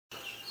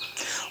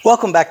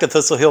Welcome back to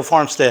Thistle Hill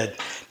Farmstead.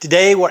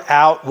 Today we're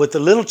out with the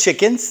little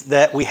chickens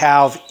that we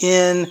have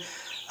in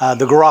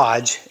the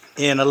garage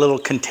in a little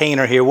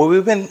container here where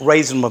we've been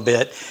raising them a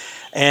bit.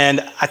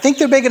 And I think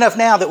they're big enough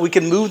now that we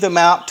can move them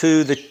out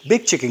to the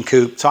big chicken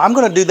coop. So I'm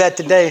going to do that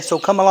today, so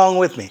come along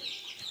with me.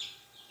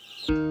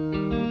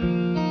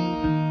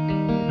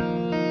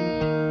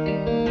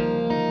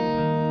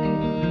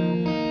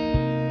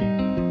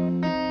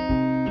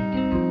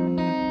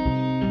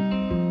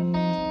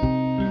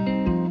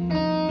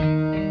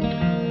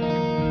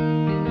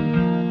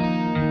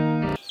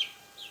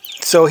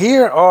 So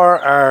here are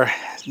our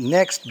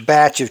next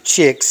batch of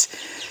chicks.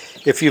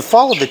 If you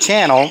follow the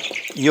channel,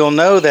 you'll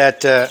know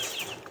that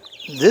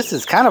this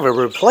is kind of a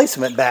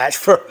replacement batch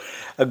for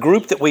a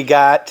group that we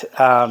got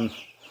a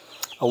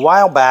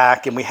while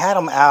back, and we had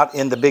them out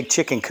in the big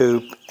chicken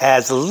coop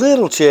as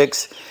little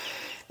chicks,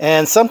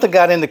 and something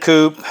got in the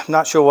coop. I'm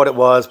not sure what it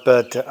was,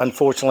 but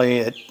unfortunately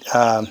it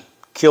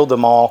killed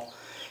them all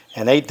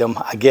and ate them,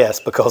 I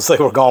guess, because they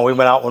were gone. We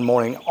went out one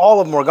morning,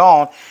 all of them were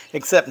gone,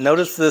 except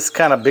notice this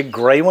kind of big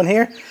gray one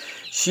here.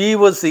 She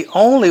was the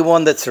only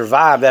one that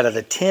survived out of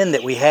the 10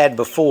 that we had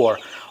before.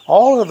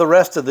 All of the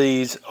rest of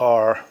these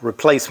are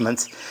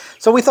replacements.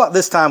 So we thought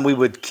this time we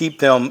would keep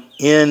them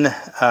in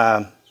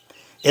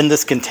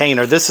this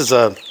container. This is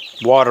a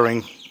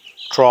watering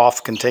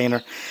trough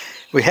container.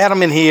 We had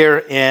them in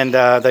here, and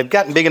they've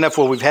gotten big enough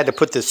where we've had to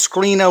put this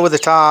screen over the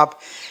top.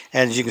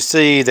 And as you can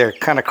see, they're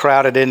kind of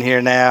crowded in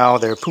here now.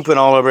 They're pooping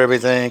all over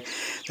everything.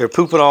 They're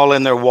pooping all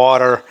in their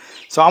water.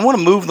 So I want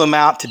to move them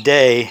out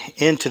today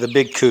into the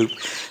big coop.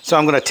 So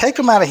I'm going to take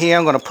them out of here.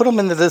 I'm going to put them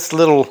into this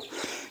little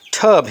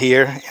tub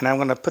here, and I'm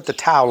going to put the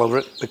towel over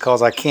it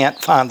because I can't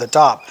find the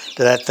top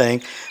to that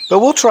thing. But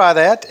we'll try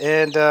that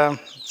and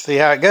see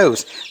how it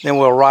goes. Then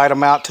we'll ride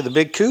them out to the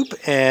big coop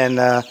and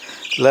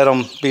let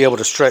them be able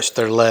to stretch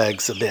their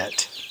legs a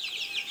bit.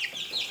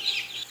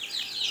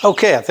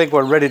 Okay, I think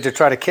we're ready to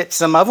try to catch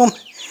some of them,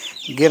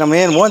 get them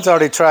in. One's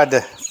already tried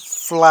to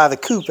fly the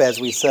coop, as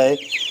we say.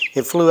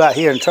 It flew out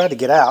here and tried to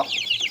get out.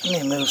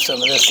 Let me move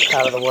some of this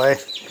out of the way.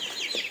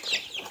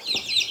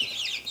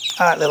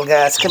 All right, little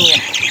guys, come here.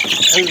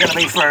 Who's going to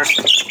be first?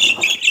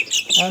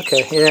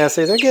 Okay, yeah,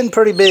 see, they're getting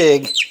pretty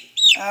big.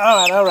 All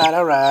right, all right,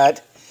 all right.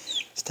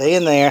 Stay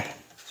in there.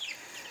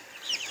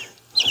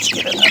 Let's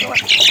get another one.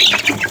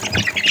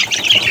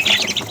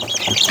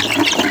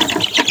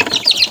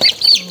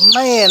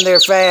 Man, they're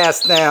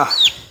fast now.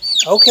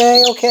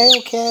 Okay, okay,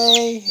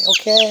 okay,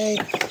 okay.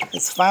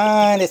 It's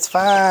fine, it's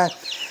fine.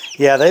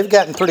 Yeah, they've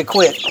gotten pretty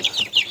quick.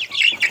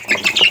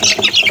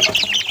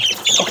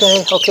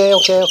 Okay, okay,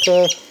 okay,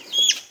 okay.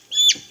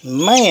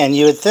 Man,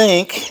 you would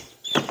think.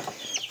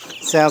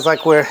 Sounds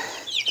like we're...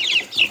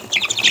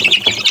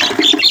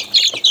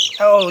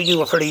 Oh, you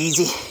were pretty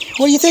easy.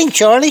 What do you think,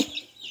 Charlie?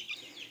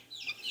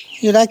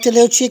 You like the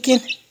little chicken?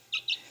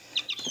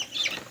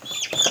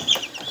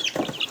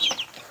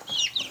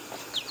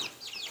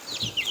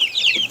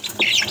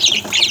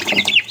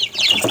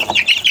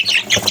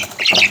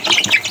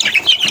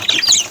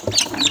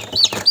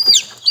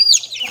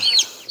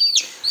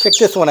 Check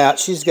this one out.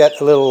 She's got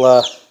the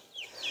little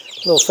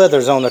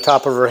feathers on the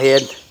top of her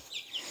head.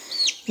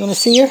 You want to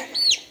see her?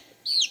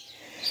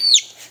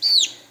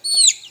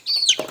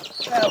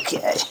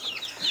 Okay.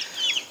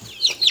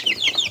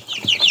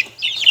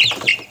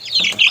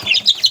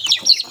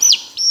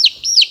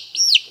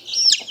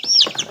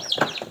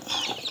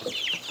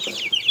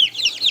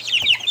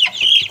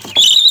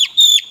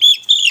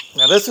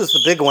 Now this is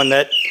the big one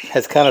that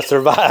has kind of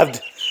survived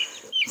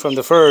from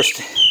the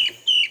first.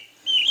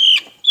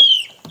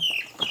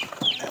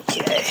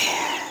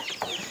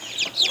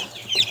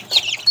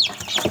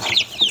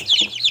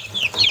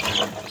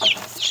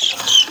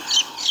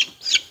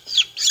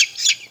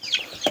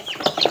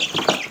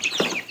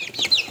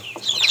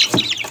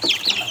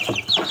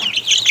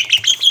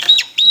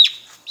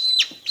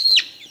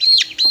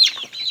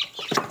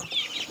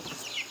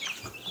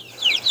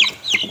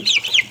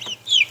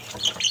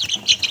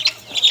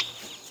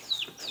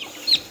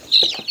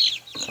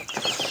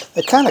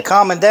 They're kind of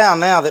calming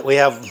down now that we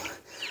have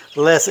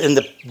less in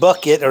the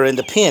bucket or in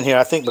the pen here,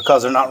 I think,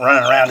 because they're not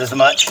running around as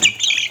much.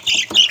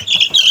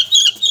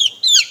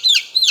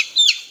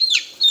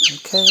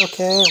 Okay,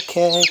 okay,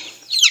 okay.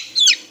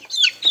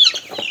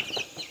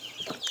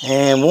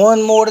 And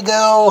one more to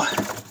go.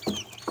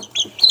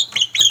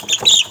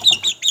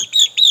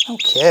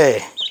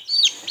 Okay.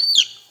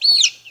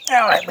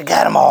 All right, we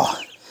got them all.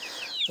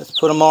 Let's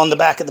put them on the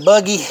back of the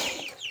buggy.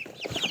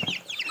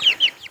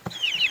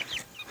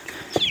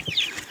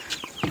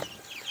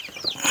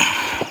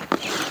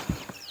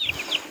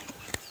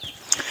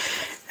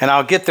 And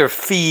I'll get their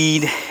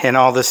feed and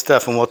all this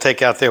stuff, and we'll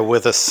take out there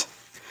with us.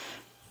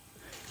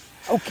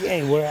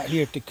 Okay, we're out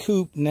here at the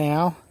coop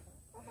now.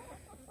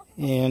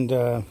 And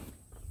I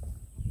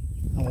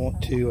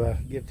want to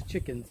give the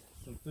chickens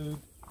some food.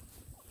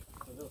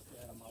 So they'll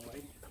stay out of my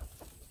way.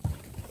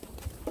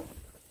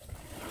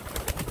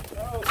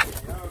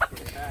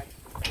 Okay, back.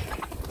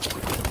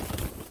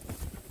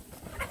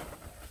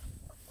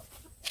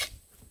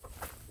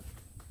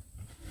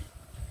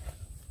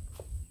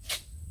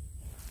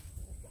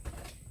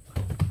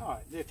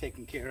 they're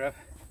taken care of.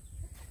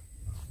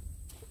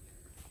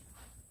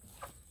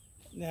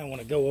 Now I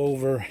want to go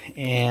over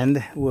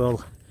and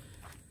we'll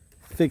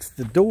fix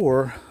the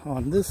door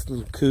on this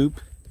little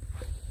coop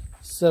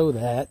so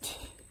that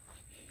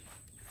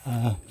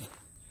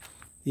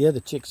the other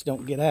chicks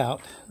don't get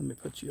out. Let me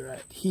put you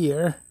right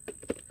here.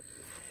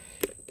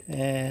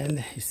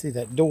 And you see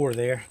that door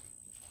there.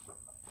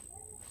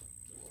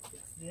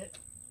 That's it.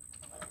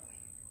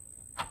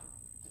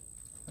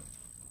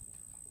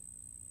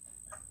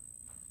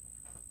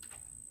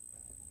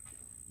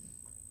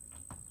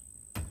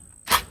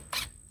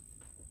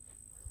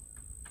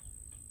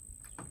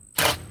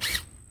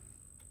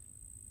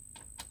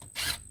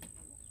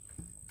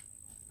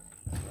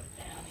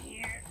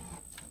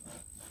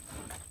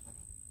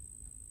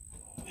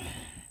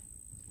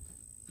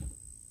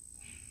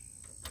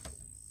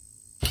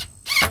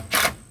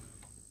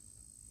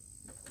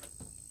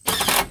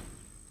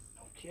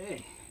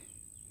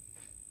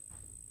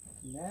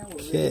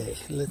 Okay,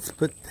 let's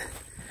put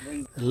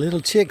the little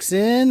chicks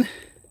in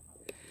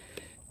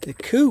the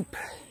coop.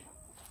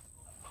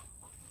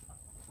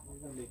 We're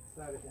going to be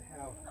excited to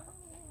have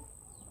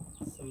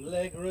some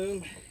leg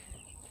room.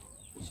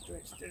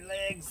 Stretch their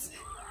legs.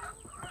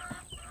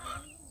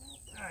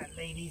 All right,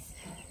 ladies.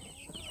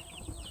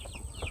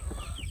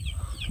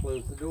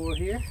 Close the door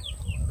here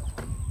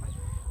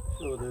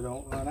so they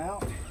don't run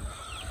out.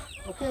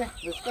 Okay,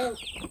 let's go.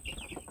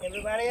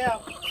 Everybody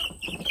out.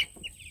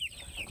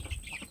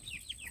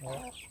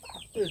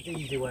 Here's the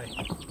easy way.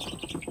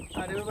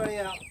 All right, everybody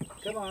out.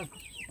 Come on.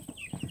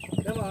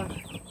 Come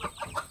on.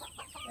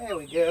 There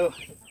we go.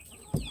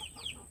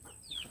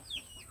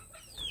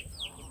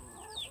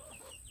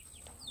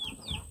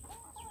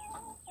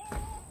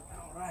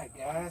 All right,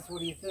 guys, what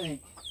do you think?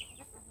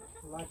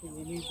 Liking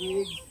your new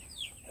digs?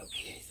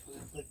 Okay, so we're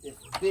going to put this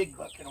big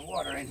bucket of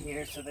water in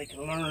here so they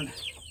can learn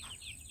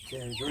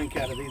to drink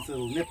out of these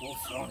little nipples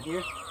on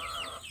here.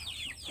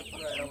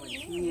 Right over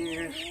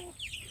here.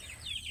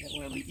 That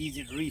will be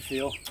easy to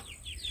refill,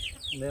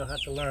 and they'll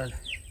have to learn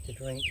to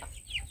drink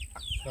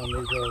from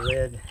these little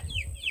red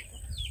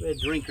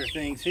drinker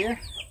things here.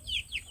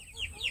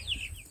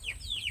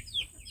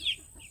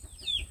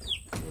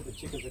 The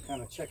chickens are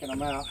kind of checking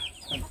them out,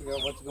 trying to figure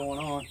out what's going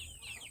on.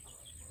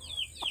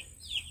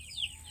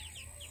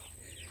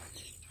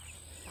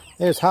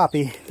 There's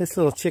Hoppy, this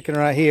little chicken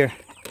right here,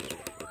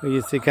 who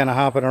you see kind of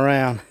hopping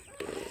around.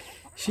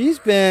 She's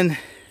been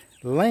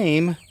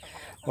lame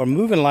or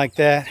moving like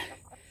that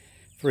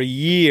for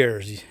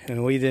years,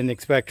 and we didn't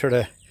expect her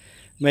to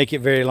make it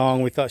very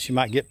long. We thought she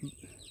might get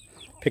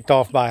picked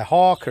off by a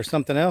hawk or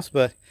something else,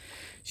 but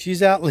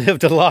she's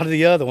outlived a lot of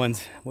the other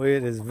ones.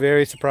 It is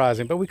very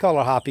surprising, but we call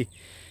her Hoppy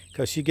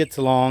because she gets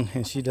along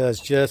and she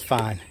does just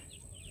fine.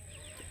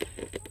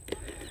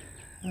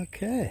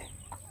 Okay,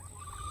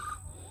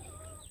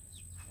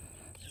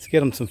 let's get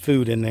them some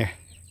food in there.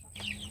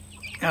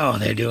 Oh,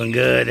 they're doing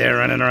good. They're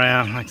running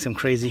around like some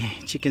crazy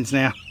chickens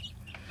now.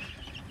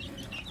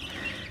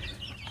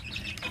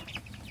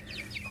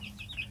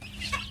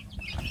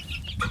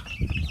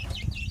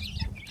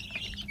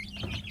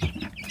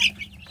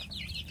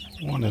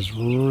 One is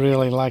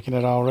really liking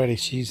it already.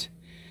 She's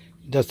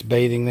dust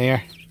bathing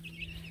there.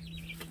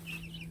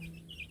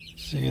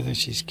 See that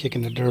she's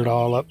kicking the dirt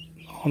all up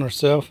on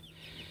herself.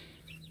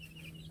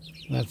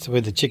 That's the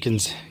way the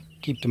chickens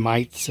keep the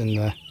mites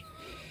and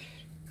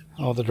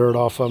all the dirt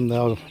off of them.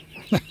 They'll,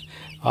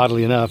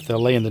 oddly enough,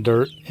 they'll lay in the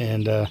dirt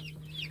and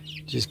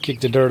just kick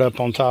the dirt up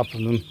on top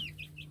of them.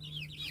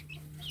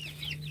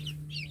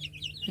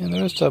 And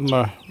the rest of them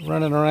are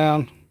running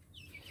around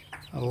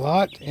a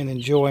lot and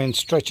enjoying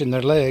stretching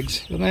their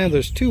legs. So now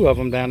there's two of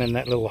them down in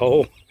that little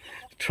hole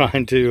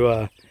trying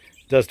to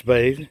dust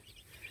bathe.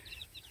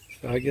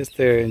 So I guess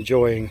they're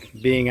enjoying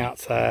being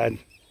outside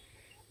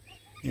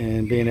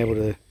and being able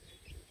to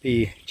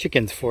be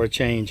chickens for a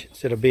change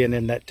instead of being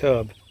in that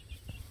tub.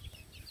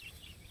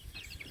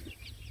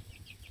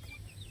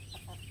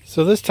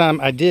 So this time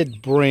I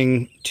did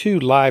bring two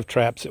live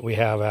traps that we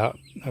have out.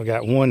 I've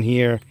got one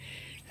here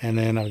and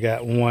then I've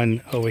got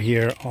one over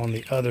here on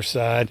the other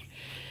side.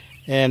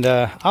 And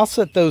I'll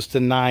set those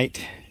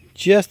tonight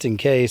just in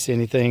case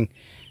anything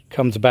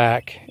comes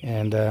back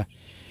and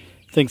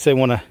thinks they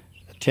want to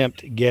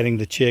attempt getting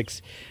the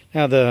chicks.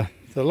 Now the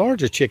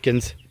larger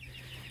chickens,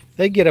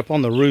 they get up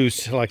on the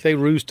roost, like they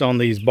roost on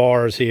these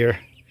bars here.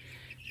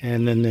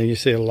 And then you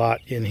see a lot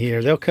in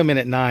here. They'll come in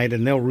at night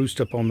and they'll roost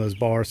up on those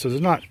bars. So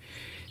there's not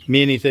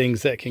many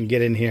things that can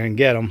get in here and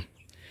get them.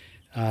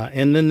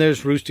 And then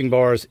there's roosting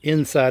bars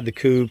inside the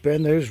coop,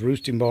 and there's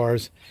roosting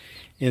bars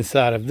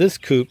inside of this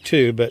coop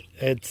too, but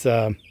it's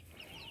they're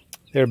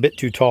a bit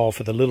too tall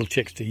for the little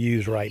chicks to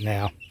use right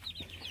now.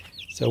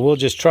 So we'll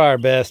just try our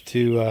best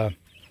to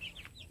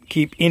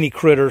keep any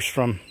critters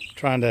from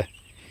trying to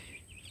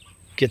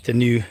get the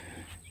new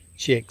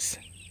chicks.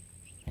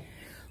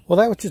 Well,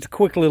 that was just a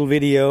quick little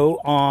video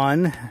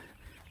on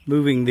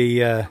moving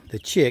the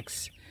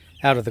chicks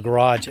out of the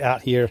garage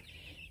out here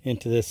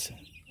into this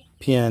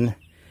pen.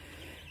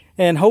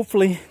 And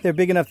hopefully they're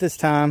big enough this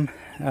time.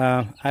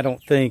 I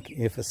don't think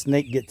if a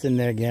snake gets in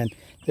there again,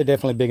 they're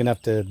definitely big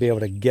enough to be able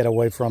to get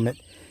away from it.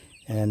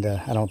 And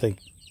I don't think,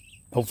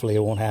 hopefully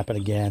it won't happen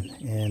again.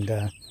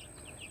 And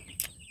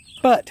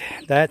but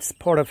that's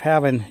part of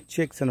having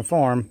chicks in a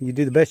farm. You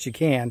do the best you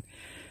can.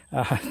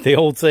 The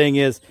old saying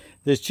is,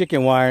 this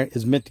chicken wire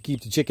is meant to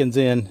keep the chickens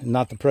in,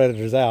 not the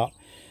predators out.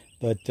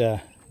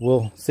 But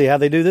we'll see how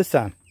they do this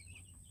time.